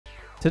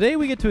Today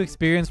we get to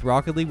experience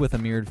Rocket League with a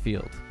mirrored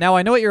field. Now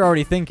I know what you're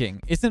already thinking.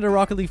 Isn't a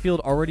Rocket League field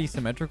already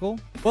symmetrical?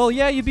 Well,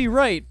 yeah, you'd be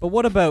right, but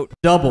what about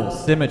double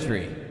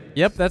symmetry?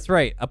 Yep, that's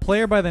right. A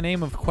player by the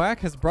name of Quack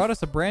has brought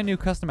us a brand new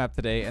custom map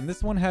today, and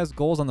this one has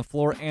goals on the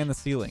floor and the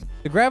ceiling.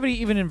 The gravity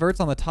even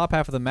inverts on the top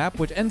half of the map,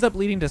 which ends up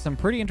leading to some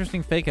pretty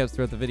interesting fake outs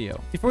throughout the video.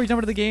 Before we jump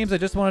into the games, I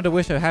just wanted to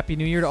wish a happy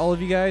new year to all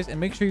of you guys, and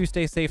make sure you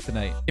stay safe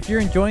tonight. If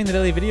you're enjoying the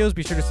daily videos,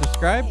 be sure to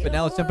subscribe, but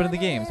now let's jump into the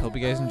games. Hope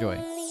you guys enjoy.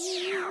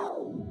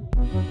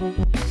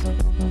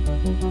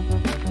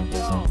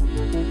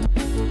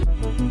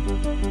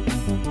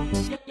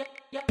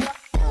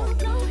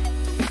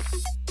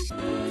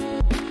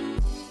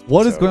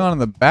 What is going on in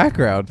the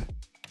background?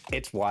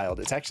 It's wild.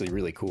 It's actually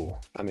really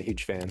cool. I'm a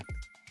huge fan.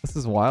 This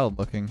is wild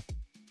looking.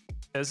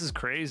 Yeah, this is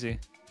crazy.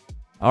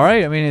 All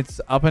right, I mean,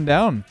 it's up and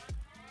down.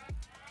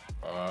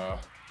 I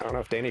don't know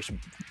if Danny should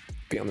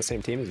be on the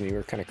same team as me. We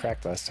were kind of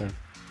cracked last time.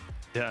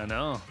 Yeah, I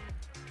know.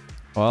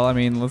 Well, I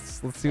mean,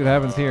 let's see what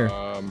happens here.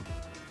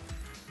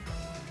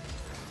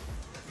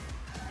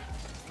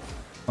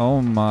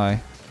 Oh my.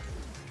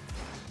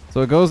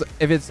 So it goes,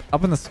 if it's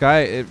up in the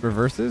sky, it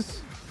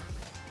reverses?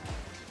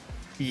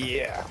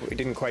 Yeah, we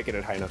didn't quite get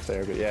it high enough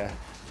there, but yeah.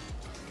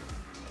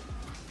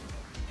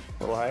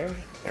 A little higher.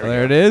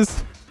 There it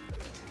is.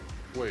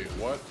 Wait,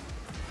 what?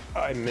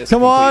 I missed.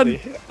 Come on!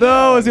 completely.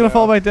 No, it's gonna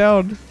fall back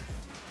down.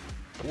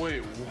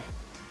 Wait.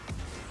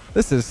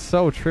 This is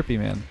so trippy,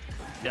 man.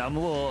 Yeah, I'm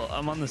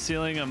on the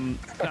ceiling. I'm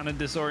kind of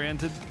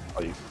disoriented.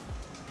 Oh, you-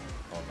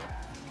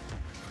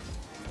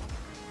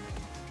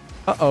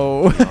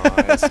 Uh-oh.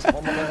 Nice. I'm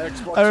on the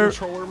Xbox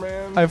controller,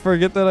 man. I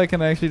forget that I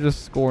can actually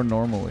just score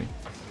normally.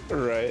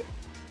 Right.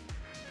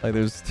 Like,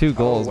 there's two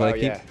goals, wow,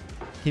 but I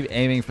keep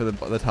aiming for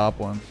the top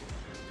one.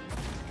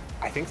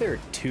 I think there are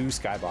two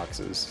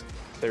skyboxes.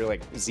 They're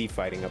like Z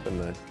fighting up in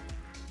the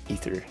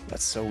ether.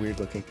 That's so weird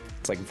looking.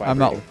 It's like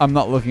vibrating. I'm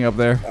not looking up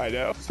there. I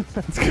know.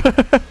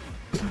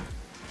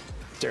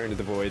 Stare into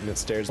the void and it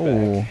stares Oh.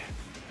 back.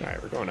 All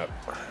right, we're going up.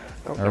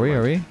 Oh, Are we?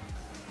 Are we?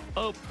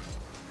 Oh.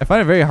 I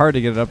find it very hard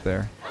to get it up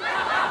there.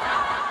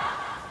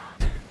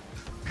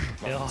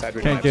 Sad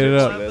we Can't don't get it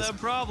have up. chips for this. That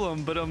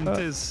problem, but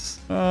this.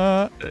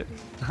 All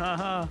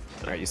Haha.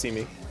 right, you see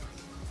me?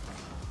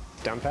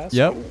 Down pass?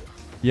 Yep.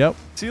 Yep.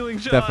 Ceiling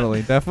shot.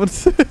 Definitely. Dude,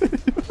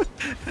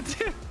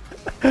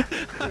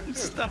 I'm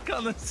stuck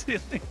on the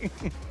ceiling.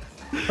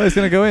 Oh, it's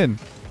gonna go in.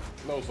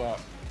 No, it's not.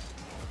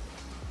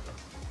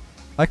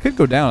 I could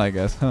go down, I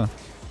guess, huh?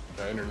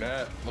 The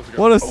internet. Let's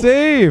go. What a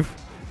save!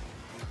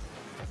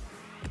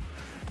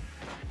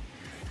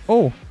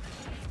 Oh,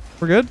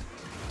 we're good.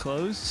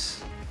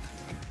 Close.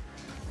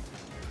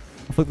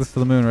 I'll flick this to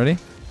the moon. Ready?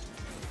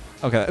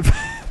 Okay.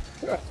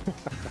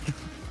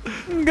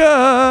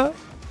 Gah.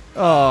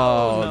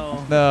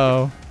 Oh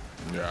no.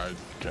 Yeah, I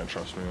can't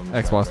trust me on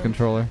Xbox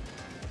controller.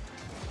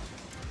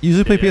 You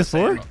usually play Yeah,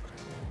 PS4? same.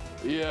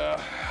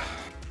 Yeah,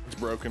 it's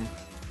broken.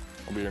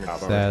 I'll be here in a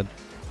Sad.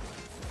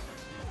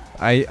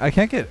 I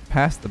can't get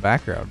past the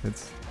background.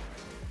 It's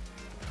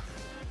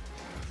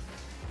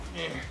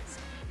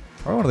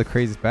probably one of the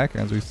craziest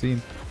backgrounds we've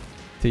seen.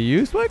 To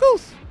you,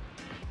 Swiggles?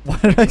 Why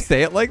did I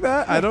say it like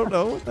that? I don't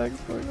know what the heck's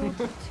going on.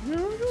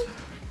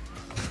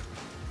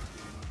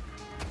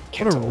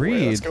 What a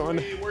read.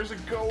 Wait, where's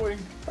it going?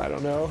 I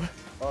don't know.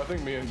 Oh, I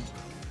think me and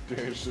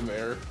Danny are just in the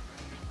air.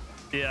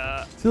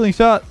 Yeah. Ceiling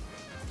shot.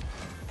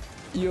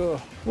 Yo.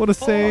 What a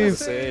save.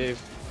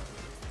 Save.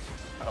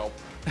 Help.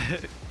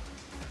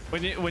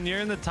 When you're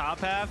in the top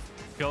half,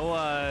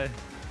 go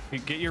you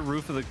get your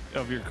roof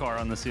of your car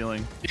on the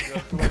ceiling.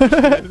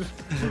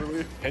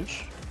 Literally.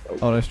 Pinch.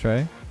 Oh, nice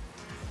try.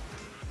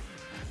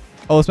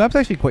 Oh, this map's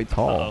actually quite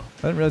tall. Uh-oh.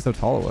 I didn't realize how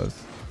tall it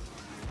was.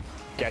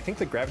 Yeah, I think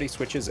the gravity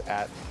switches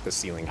at the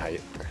ceiling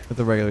height. With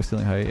the regular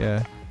ceiling height,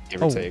 yeah.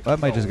 Give or Oh, take. that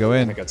might just go I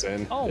in. think that's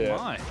in. Oh yeah.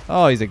 my.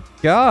 Oh, he's a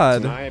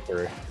god.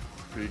 Sniper.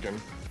 Beacon.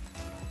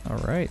 All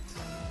right.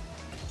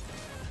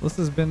 This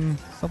has been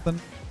something.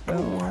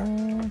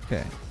 Oh,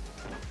 okay.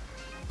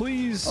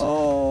 Please.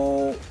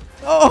 Oh.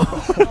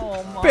 Oh,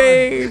 Oh my.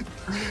 babe.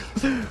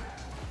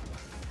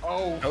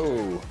 Oh.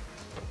 Oh.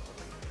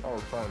 Oh, we're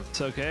fine.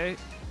 It's okay.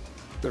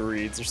 The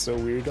reeds are so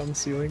weird on the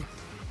ceiling.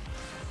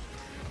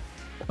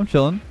 I'm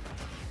chilling.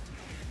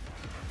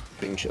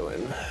 Being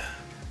chillin'.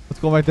 Let's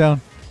go back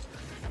down.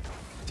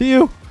 To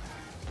you.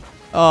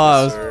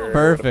 Oh, Yes, that sir. was What a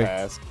perfect.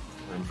 pass.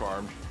 We're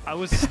farmed. I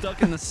was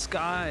stuck in the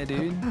sky,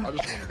 dude. I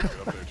just wanted to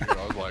get up there too.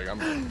 I was like,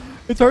 I'm.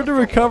 It's hard to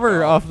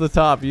recover off the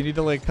top. You need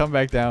to like come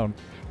back down.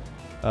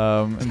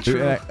 And do,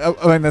 True.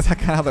 and that's kind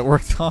of how that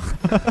works, huh?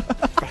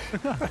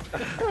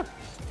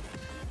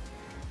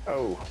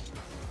 Oh.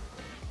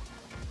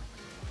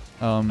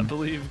 I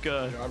believe.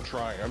 Yeah, I'm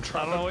trying. I'm I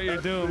trying. don't know what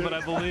you're doing, but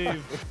I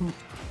believe.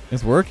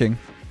 It's working.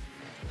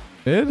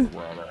 Mid?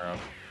 Run around.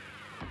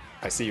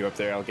 I see you up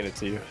there. I'll get it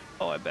to you.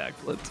 Oh, I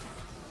backflipped.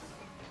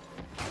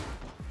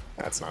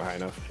 That's not high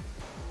enough.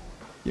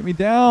 Get me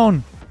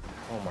down.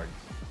 Oh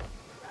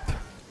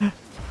my.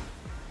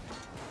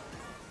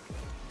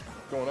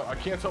 Going up. I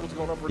can't tell what's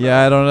going up. Or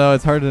Yeah, down. I don't know.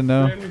 It's hard to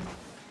know. Danny,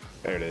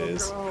 There it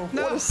let's is. go.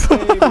 No. What a save.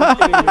 Are you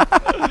kidding me?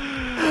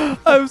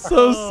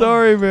 so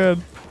sorry,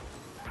 man.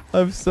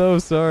 I'm so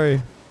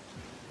sorry.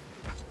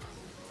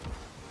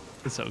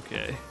 It's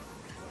okay.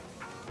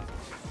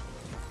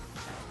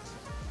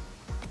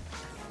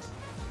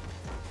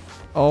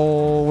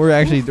 Oh, we're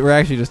actually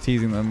just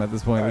teasing them at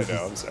this point. I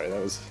know. I'm sorry.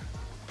 That was.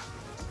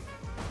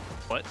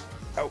 What?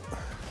 Oh.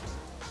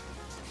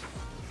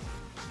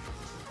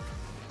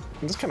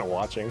 I'm just kind of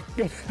watching.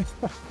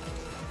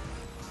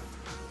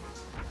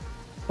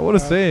 Oh, what a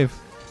save.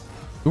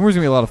 Boomer's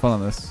gonna be a lot of fun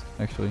on this,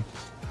 actually.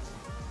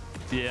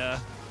 Yeah.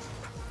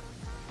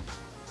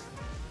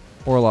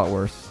 Or a lot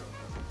worse.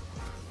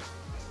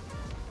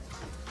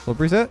 Flip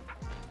reset?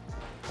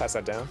 Pass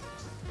that down.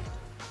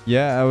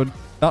 Yeah, I would.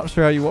 Not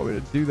sure how you want me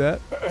to do that.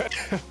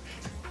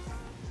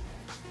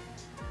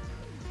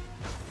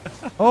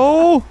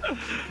 Oh!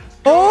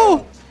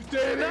 Oh!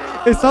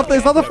 It's not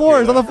the floor.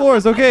 It's on the floor.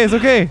 It's okay. It's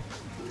okay.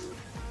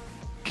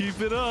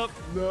 Keep it up.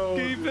 No.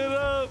 Keep it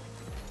up.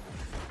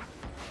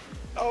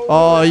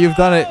 Oh, you've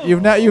done it.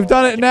 You've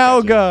done it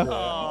now, Ga.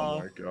 Oh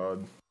my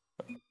god.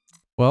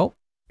 Well,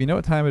 you know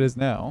what time it is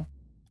now.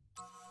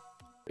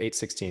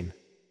 8:16.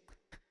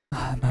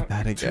 Not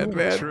that again, True,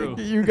 man. true.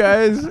 You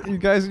guys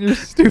and your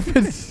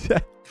stupid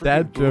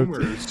dad jokes.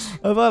 Boomers.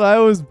 I thought I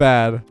was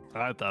bad.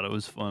 I thought it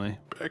was funny.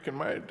 Back in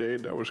my day,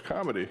 that was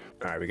comedy.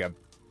 All right, we got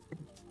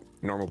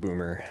normal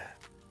boomer.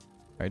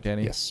 All right,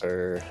 Danny. Yes,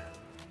 sir.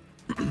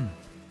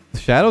 The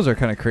shadows are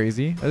kind of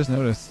crazy. I just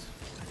noticed.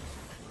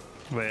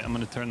 Wait, I'm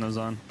gonna turn those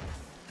on.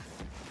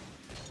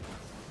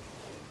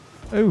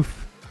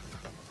 Oof.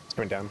 It's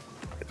going down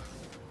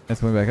That's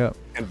going back up.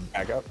 and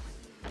back up.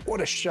 What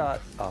a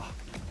shot! Oh,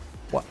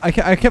 Well, I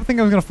kept thinking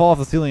I was gonna fall off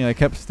the ceiling, and I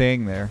kept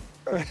staying there.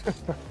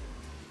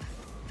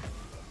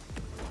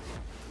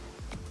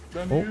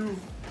 Then Oh. you.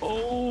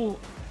 Oh.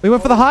 We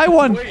went for the high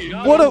one. wait,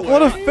 no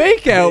What a way.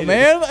 fake out,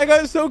 man! I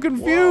got so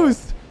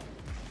confused.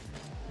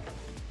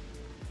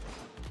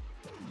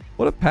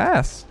 What a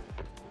pass!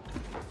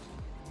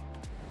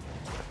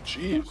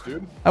 Jeez,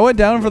 dude. I went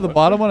down for the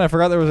bottom one. I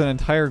forgot there was an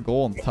entire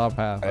goal in the top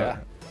half. Yeah.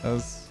 That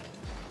was.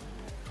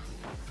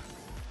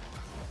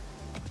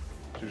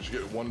 You just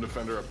get one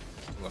defender up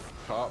on the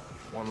top,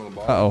 one on the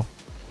bottom. Uh oh.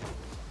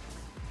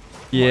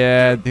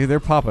 Yeah, dude, they're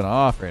popping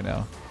off right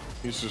now.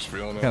 He's just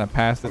feeling it. Kind of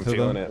passed it I'm to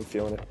feeling them. it. I'm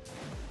feeling it.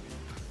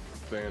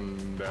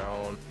 Staying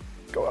down.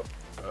 Go up.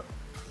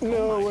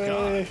 No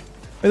way.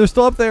 Hey, they're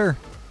still up there.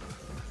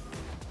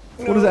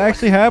 What is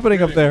actually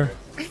happening up there?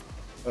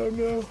 Oh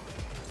no.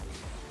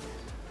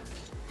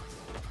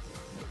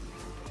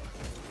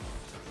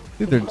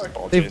 Dude,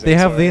 Ball they chasing,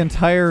 have the sorry.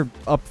 entire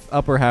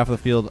upper half of the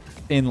field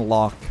in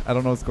lock. I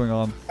don't know what's going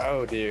on.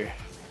 Oh dear.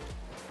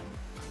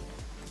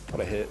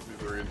 What a hit.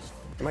 These are reads.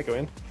 It might go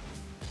in.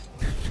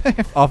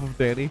 Off of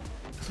Danny.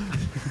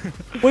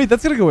 Wait,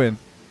 that's gonna go in.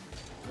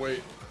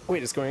 Wait.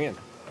 Wait, it's going in.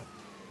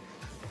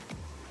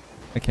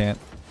 I can't.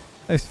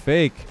 Nice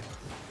fake.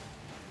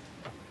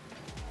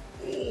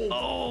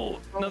 Oh,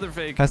 another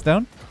fake. Pass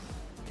down?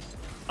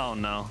 Oh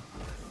no.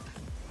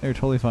 You're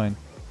totally fine.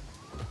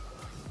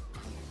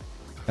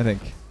 I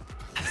think.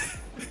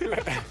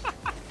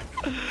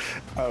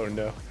 Oh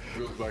no.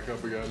 Goes back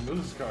up again. This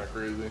is kind of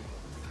crazy.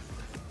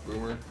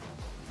 Boomer.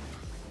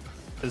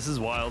 This is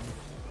wild.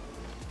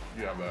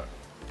 You have that.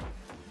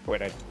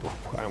 Wait, I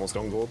almost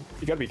own gold.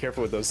 You gotta be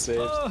careful with those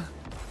saves.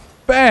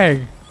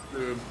 Bang!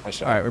 Dude. I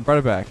shot. All right, we brought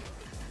it back.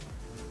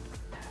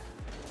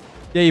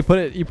 Yeah, you put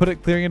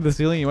it clearing into the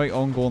ceiling. You might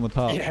own goal in the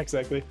top. Yeah,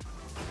 exactly.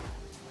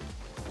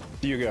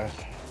 You go.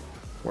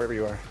 Wherever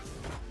you are.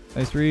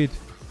 Nice read.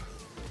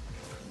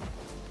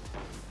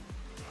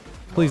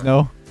 Please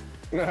no.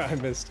 I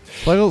missed.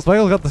 Spiegel's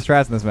got the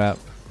strats in this map.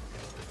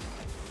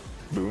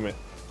 Boom it.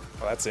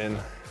 Oh, that's in.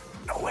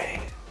 No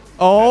way.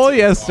 Oh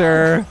yes,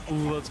 sir.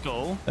 Ooh, let's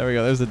go. There we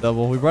go. There's a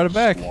double. We brought it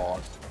back.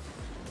 Lost.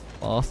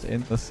 Lost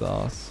in the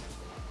sauce.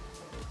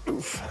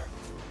 Oof.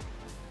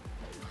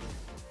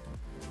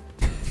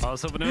 I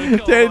was hoping it would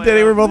go.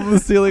 Danny, we're both on the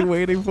ceiling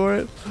waiting for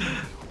it.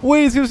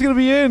 Wait, it's just gonna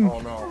be in. Oh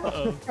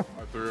no.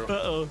 I threw.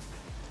 Uh-oh.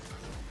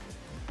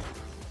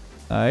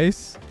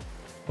 Nice.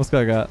 What's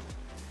guy got?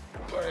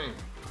 Bang.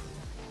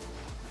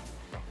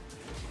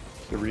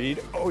 The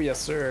read. Oh yes,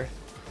 sir.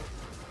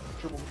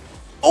 Triple.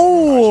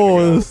 Oh,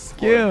 go. the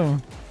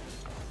skim.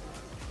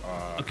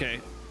 Okay.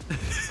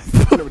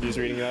 Nobody's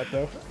reading that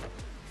though.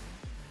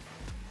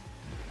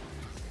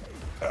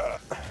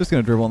 Just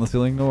gonna dribble on the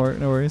ceiling. No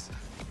worries.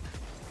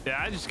 Yeah,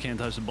 I just can't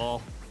touch the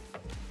ball.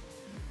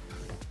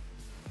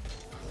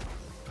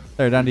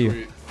 There, down to you.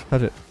 Sweet.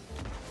 Touch it.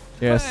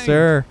 Yes, Bang.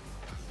 sir.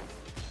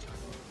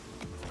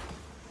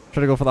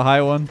 Try to go for the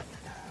high one.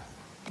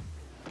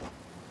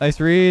 Nice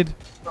read.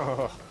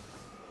 Oh.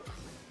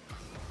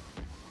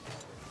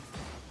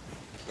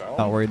 Down.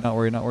 Not worried. Not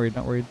worried. Not worried.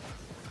 Not worried.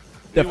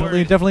 Be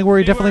Definitely worried.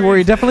 worried. Be Definitely worried.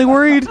 worried. Definitely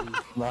worried.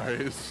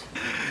 Nice.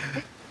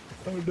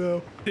 Oh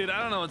no. Dude,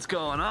 I don't know what's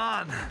going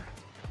on.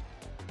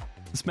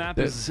 This map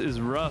is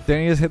rough.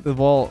 Danny has hit the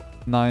ball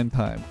 9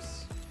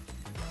 times.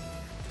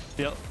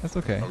 Yep. That's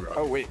okay. Oh, God.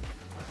 Oh wait.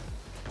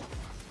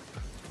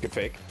 Good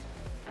fake.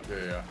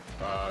 Yeah,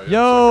 yeah.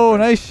 Yo, second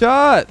nice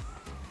shot.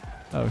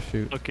 Oh,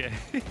 shoot. Okay.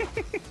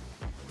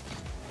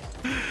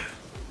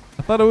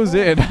 I thought it was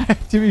in,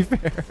 to be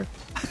fair.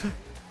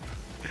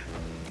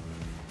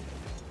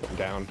 I'm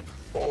down.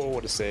 Oh,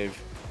 what a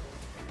save.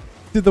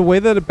 Dude, the way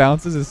that it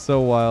bounces is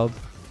so wild.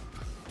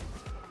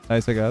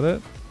 Nice, I got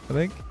it, I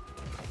think.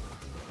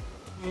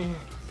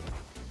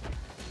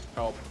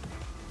 Help.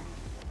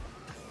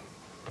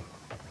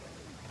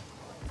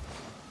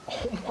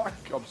 Oh my,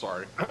 I'm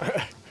sorry.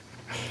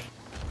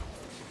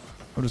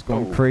 I'm just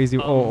going crazy.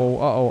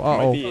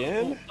 Might be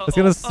in? It's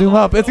gonna zoom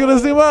up. It's gonna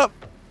zoom up.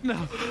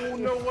 No. Oh,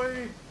 no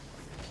way.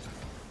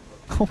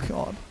 Oh,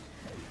 God.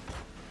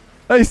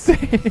 Nice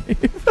save.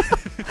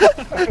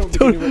 I don't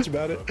think much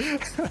about it.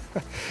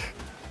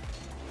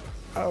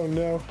 Oh,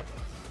 no.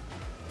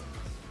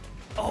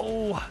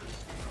 Oh.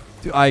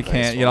 Dude, I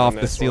can't get one, off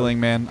the nice ceiling,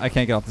 one. man. I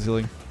can't get off the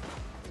ceiling.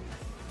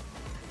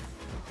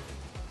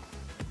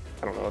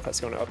 I don't know if that's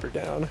going up or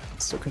down.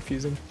 It's so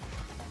confusing.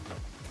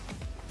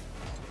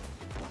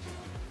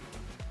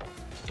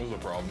 This is a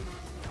problem.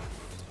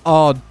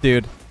 Oh,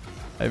 dude.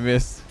 I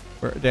missed.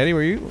 Daddy,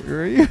 were you?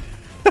 Where are you?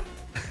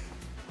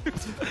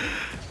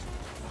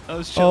 I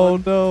was Oh,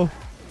 chilling. no.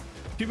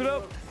 Keep it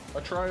up. I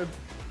tried.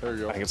 There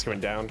you I go. think it's coming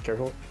down.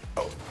 Careful.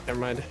 Oh, never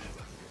mind.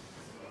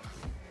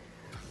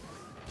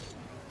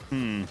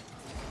 Hmm.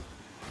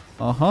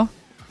 Uh-huh.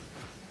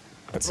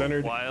 It's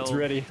centered. Wild. It's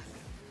ready.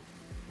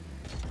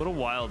 What a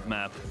wild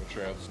map. Give him a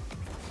chance.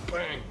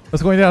 Bang.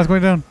 It's going down. It's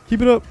going down.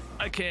 Keep it up.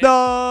 I can't.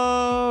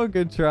 No.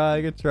 Good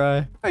try. Good try.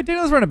 All right, Danny,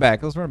 let's run it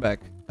back. Let's run it back.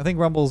 I think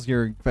Rumble's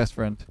your best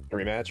friend.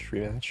 Rematch?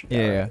 Rematch?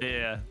 Yeah.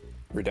 Yeah.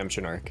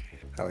 Redemption arc.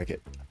 I like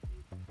it.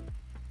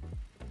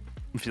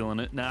 I'm feeling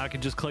it. Now I can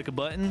just click a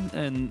button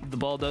and the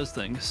ball does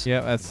things.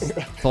 Yeah, that's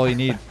all you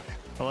need.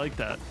 I like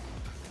that.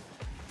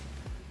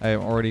 I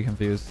am already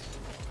confused.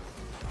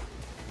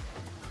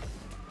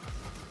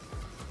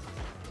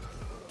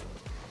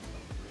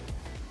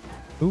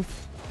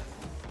 Oof.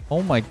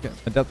 Oh my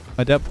god.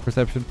 My depth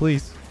perception,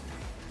 please.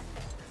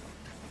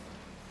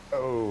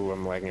 Oh,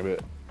 I'm lagging a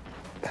bit.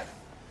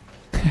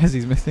 As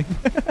he's missing.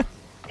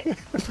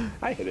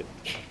 I hit it.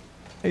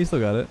 Hey, you still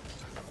got it.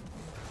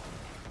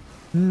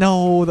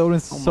 No, that would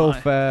have been Oh so my.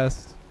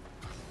 fast.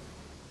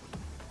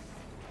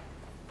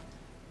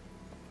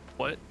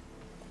 What?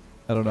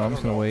 I don't know. I'm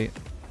just gonna know. wait.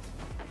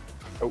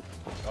 Oh,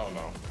 Oh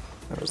no.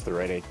 that was the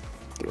right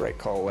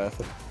call,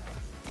 Leth.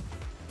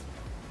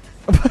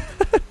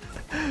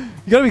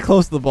 You gotta be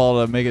close to the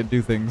ball to make it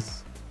do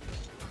things.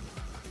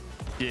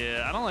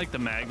 Yeah, I don't like the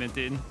magnet,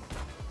 dude.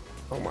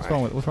 Oh my.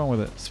 What's wrong with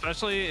it?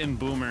 Especially in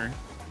Boomer.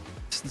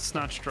 It's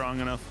not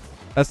strong enough.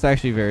 That's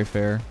actually very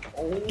fair.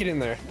 Get in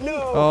there.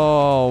 No.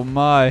 Oh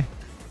my.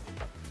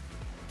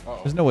 Uh-oh.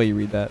 There's no way you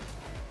read that.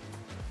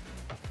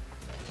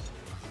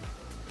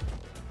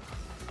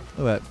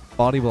 Look at that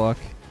body block.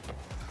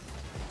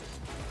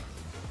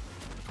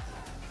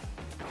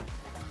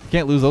 You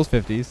can't lose those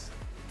 50s.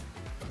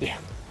 Yeah.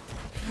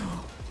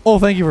 Oh,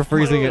 thank you for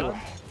freezing it.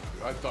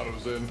 I thought it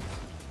was in.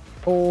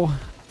 Oh,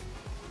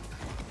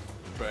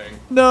 Bang.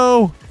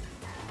 no.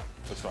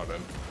 It's not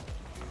in.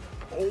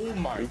 Oh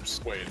my.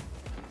 Oops. Wait.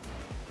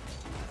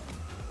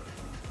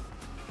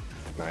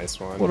 Nice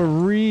one. What a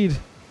read.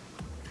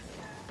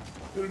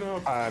 Good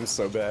enough. I'm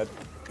so bad.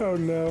 Oh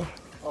no.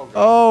 Oh god.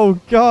 Oh,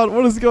 God.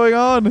 What is going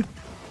on?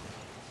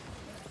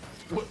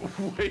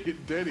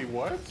 Wait, Danny,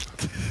 what?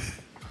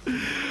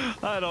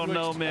 I don't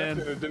know, man.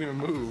 It didn't even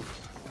move.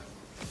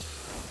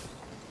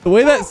 The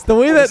way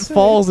that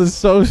falls is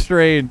so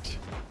strange.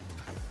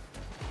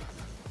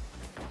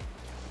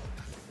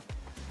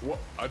 What?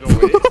 I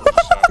don't wait.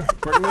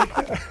 Pardon me?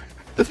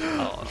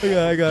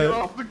 Yeah, I got Get it.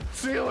 off the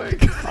ceiling.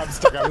 I'm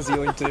stuck on the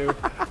ceiling too.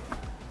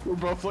 We're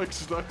both like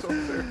stuck up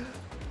there.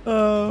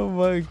 Oh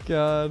my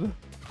god.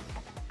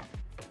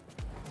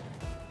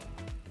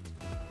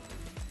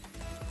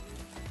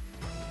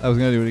 I was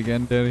gonna do it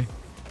again, Danny.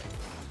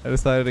 I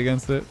decided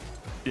against it.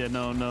 Yeah,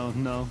 no.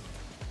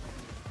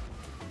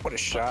 What a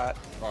shot.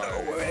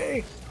 Alright. No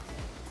way.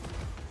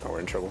 Oh, we're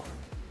in trouble.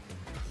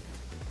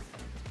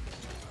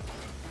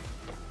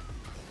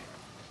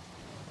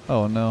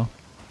 Oh no.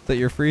 Is that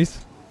your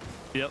freeze?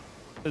 Yep.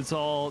 It's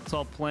all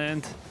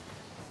planned.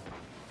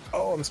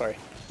 Oh, I'm sorry.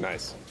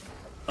 Nice.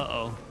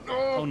 Uh-oh.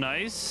 Oh,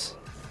 nice.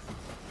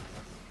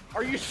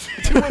 Are you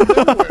doing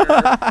nowhere?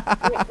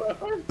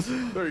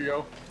 There you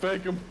go.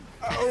 Fake him.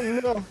 Oh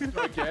no.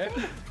 Again?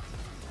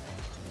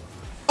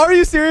 Are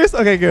you serious?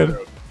 Okay, good.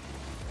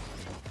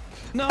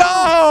 No. No!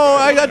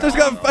 I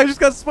just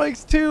got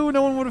spikes too.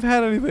 No one would have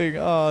had anything.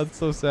 Oh, it's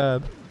so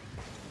sad.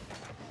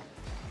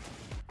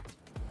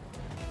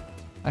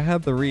 I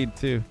had the read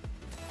too.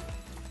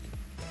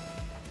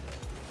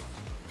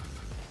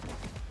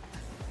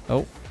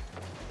 Oh.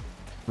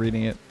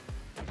 Reading it.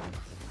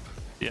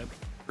 Yep,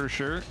 for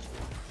sure.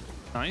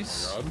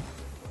 Nice. God.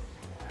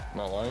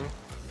 Not lying.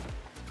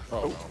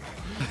 Oh,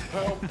 no.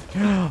 Help.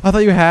 I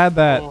thought you had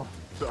that. Oh,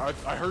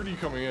 I heard you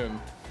coming in.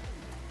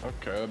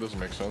 Okay, that doesn't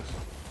make sense.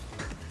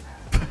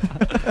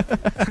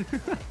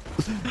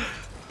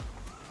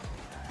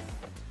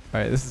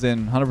 Alright, this is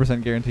in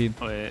 100% guaranteed.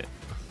 Wait.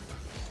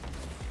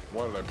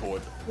 Why did I pull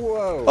it?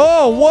 Whoa.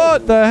 Oh,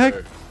 what the heck?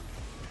 Okay.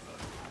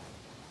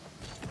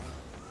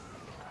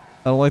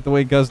 I don't like the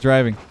way Gus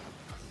driving.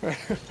 I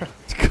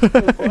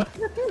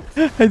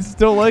just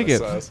don't like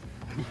it.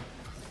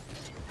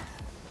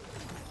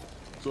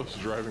 Sus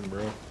driving,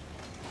 bro.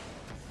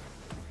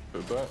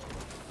 Did that?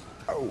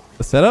 Oh.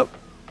 The setup?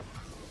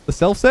 The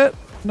self set?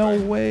 No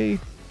way.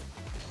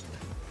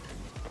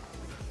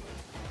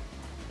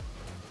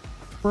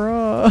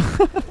 Bruh.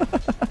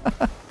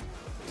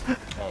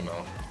 Oh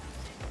no.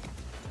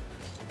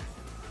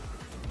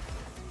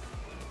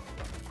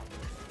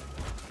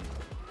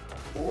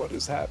 What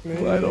is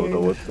happening? I don't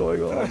know what's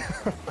going on.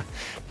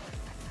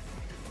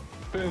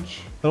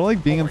 Pinch. I don't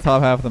like being in the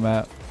top half of the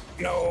map.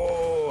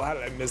 No, how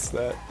did I miss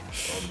that?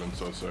 That would have been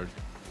so sick.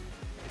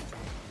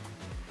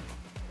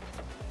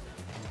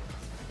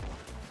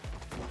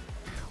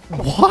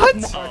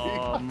 What?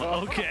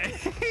 Okay.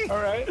 All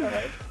right, all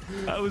right.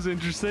 That was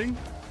interesting.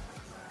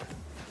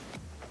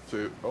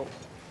 See, oh,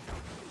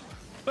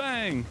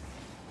 Bang.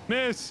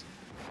 Miss.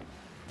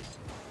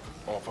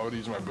 oh, if I would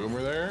use my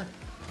boomer there,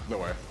 no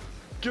way.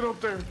 Get up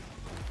there.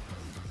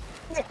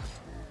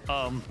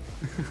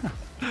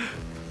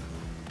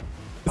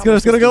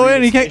 It's gonna go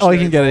in. He can't. Oh, he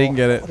can get it. He can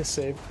get it. What a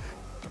save.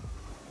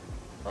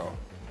 Oh.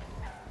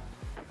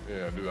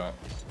 Yeah, do that.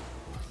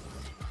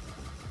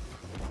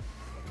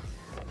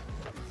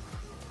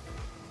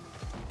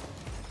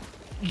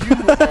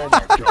 Oh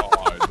my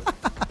god.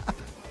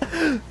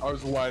 I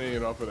was lining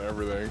it up and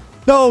everything.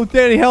 No,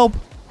 Danny, help!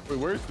 Wait,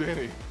 where's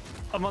Danny?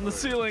 I'm on the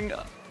ceiling.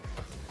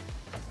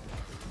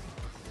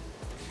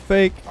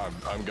 Fake.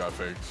 I'm got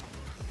faked.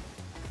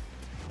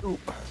 Ooh,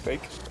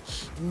 fake.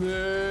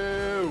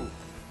 No.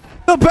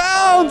 The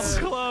bounce!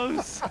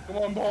 Close. Come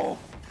on, ball.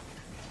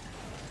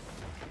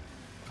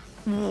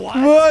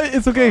 What?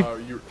 It's okay.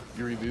 You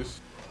read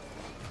these?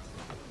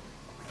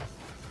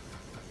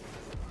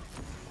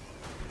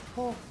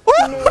 Oh.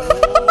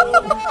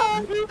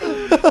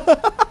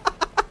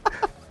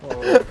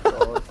 Oh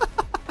god.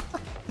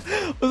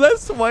 Was that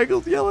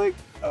Swiggles yelling?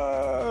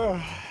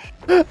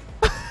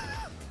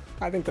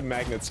 I think the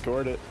magnet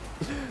scored it.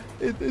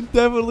 It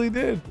definitely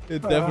did.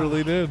 It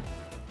definitely did.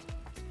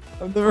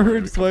 I've never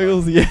heard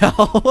Swiggles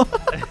yell.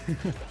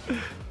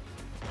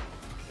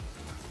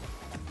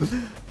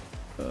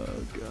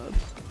 Oh god.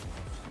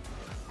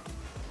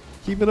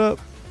 Keep it up.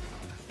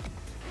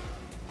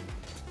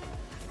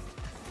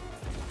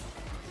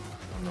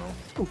 Oh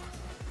no.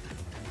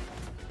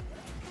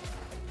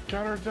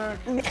 Counterattack.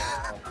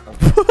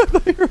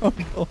 Your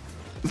uncle.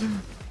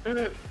 Hit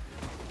it.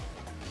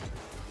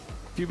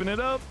 Keeping it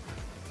up.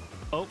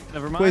 Oh,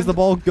 never mind. Where's the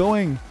ball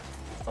going?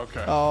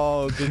 Okay.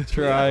 Oh, good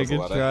try.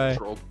 Good try.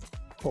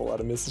 Whole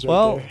lot of misses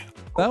Well, right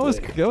there.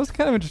 that was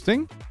kind of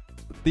interesting.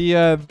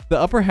 The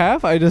upper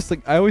half, I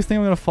always think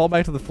I'm gonna fall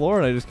back to the floor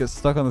and I just get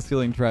stuck on the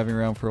ceiling driving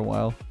around for a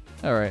while.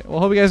 All right. Well,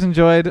 hope you guys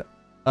enjoyed.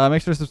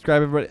 Make sure to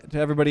subscribe to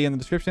everybody in the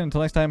description. Until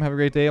next time, have a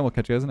great day, and we'll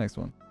catch you guys in the next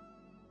one.